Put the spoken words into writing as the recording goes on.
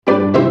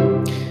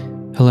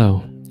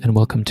Hello, and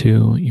welcome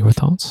to Your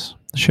Thoughts,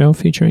 the show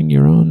featuring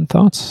your own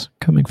thoughts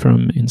coming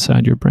from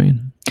inside your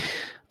brain.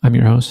 I'm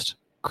your host,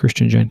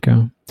 Christian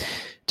Jenko.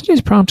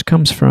 Today's prompt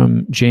comes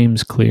from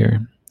James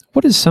Clear.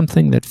 What is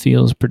something that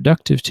feels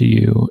productive to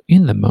you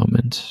in the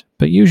moment,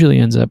 but usually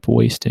ends up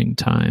wasting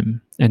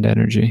time and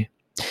energy?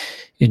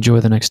 Enjoy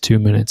the next 2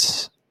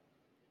 minutes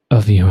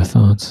of Your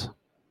Thoughts.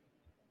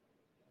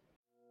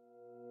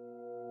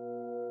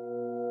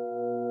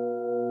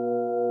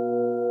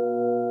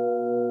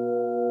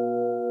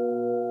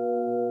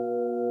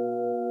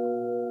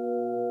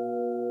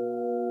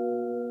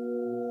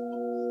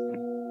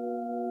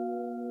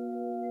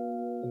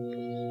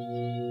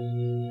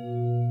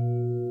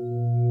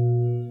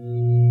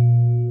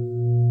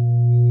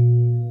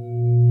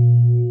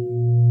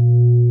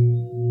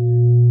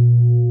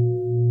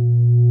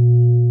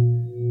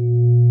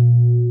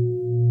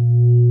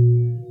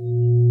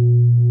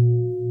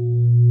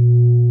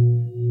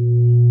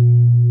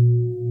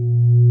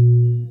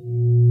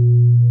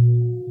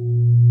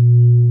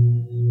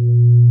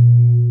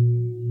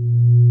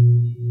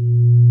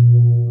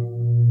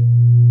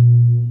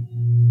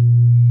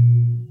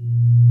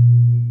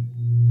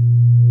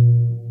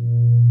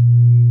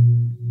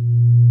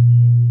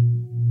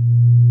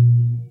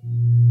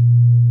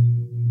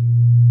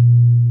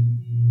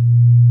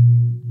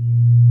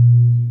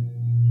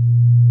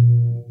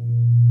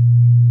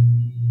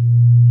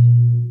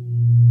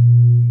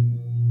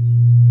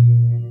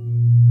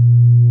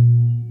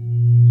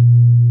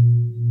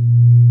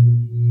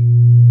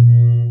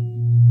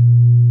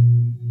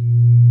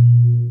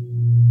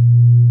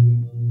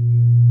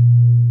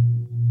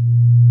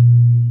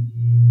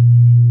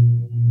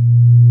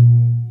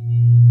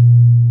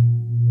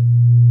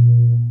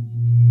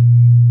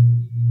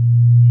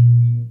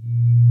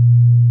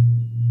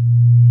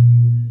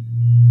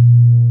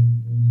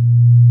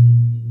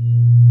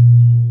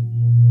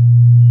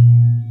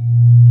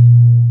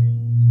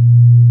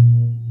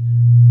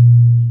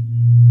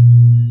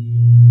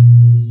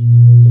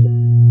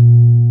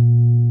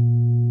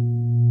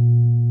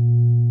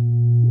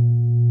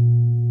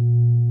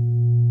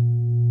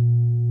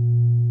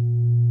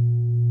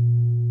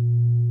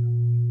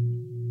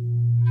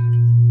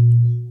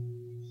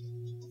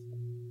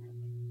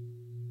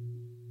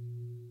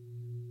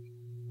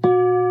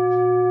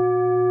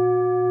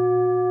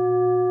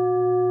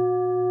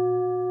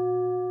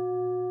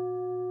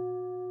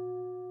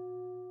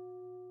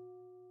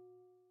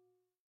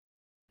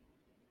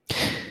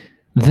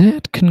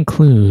 That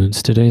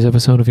concludes today's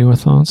episode of Your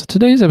Thoughts.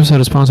 Today's episode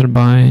is sponsored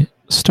by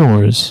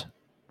Stores.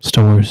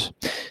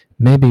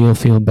 Maybe you'll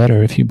feel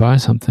better if you buy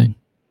something.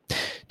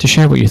 To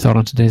share what you thought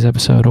on today's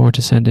episode or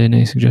to send in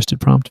a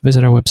suggested prompt,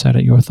 visit our website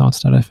at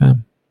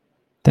yourthoughts.fm.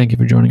 Thank you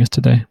for joining us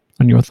today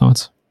on Your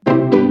Thoughts.